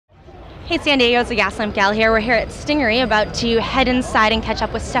Hey San Diego, it's the Gas Lamp Gal here. We're here at Stingery, about to head inside and catch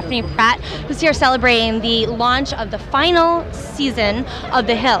up with Stephanie Pratt, who's here celebrating the launch of the final season of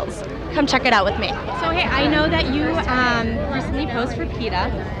The Hills. Come check it out with me. So hey, I know that you recently posed for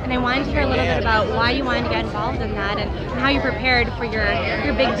PETA, and I wanted to hear a little bit about why you wanted to get involved in that and how you prepared for your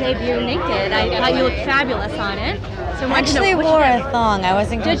big debut naked. I thought you looked fabulous on it. So I actually wore a thong. I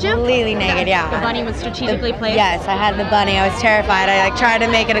wasn't completely naked, yeah. The bunny was strategically placed? Yes, I had the bunny. I was terrified. I tried to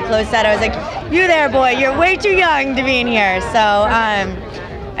make it a close set. I was like, you there, boy, you're way too young to be in here. So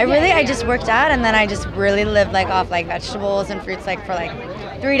I just worked out, and then I just really lived off vegetables and fruits for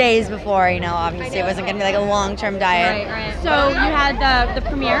 3 days before, obviously it wasn't going to be a long-term diet. Right. So you had the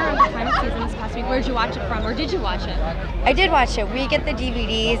premiere of the final season this past week. Where did you watch it from, or did you watch it? I did watch it. We get the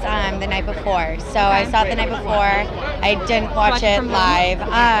DVDs the night before, so I saw it the night before. I didn't watch it live.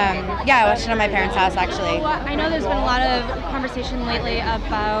 Yeah, I watched it at my parents' house, actually. Well, I know there's been a lot of conversation lately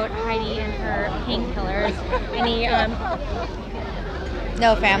about Heidi and her painkillers. Any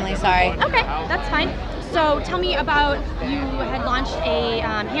No family, sorry. Okay, that's fine. So tell me about, you had launched a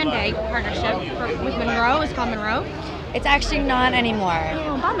handbag partnership with Monroe. It's called Monroe? It's actually not anymore.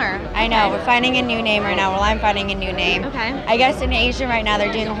 Oh, bummer. I know, we're finding a new name right now. Well, I'm finding a new name. Okay. I guess in Asia right now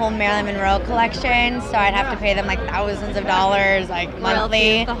they're doing a whole Marilyn Monroe collection, so I'd have to pay them thousands of dollars, monthly.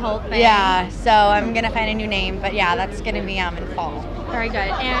 Royalties, the whole thing. Yeah, so I'm gonna find a new name, but yeah, that's gonna be in fall. Very good.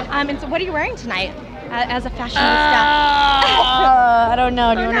 And so what are you wearing tonight as a fashionista? I don't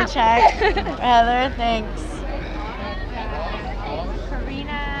know. Do you want to check? Heather, thanks.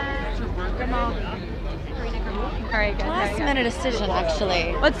 All right, good. Last minute decision,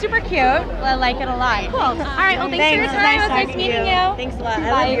 actually. Well, it's super cute. I like it a lot. Cool. All right. Well, thanks for your time. It was nice meeting you. Thanks a lot.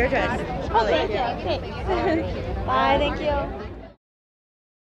 I love your dress. Oh, thank you. Thanks. Bye. Thank you.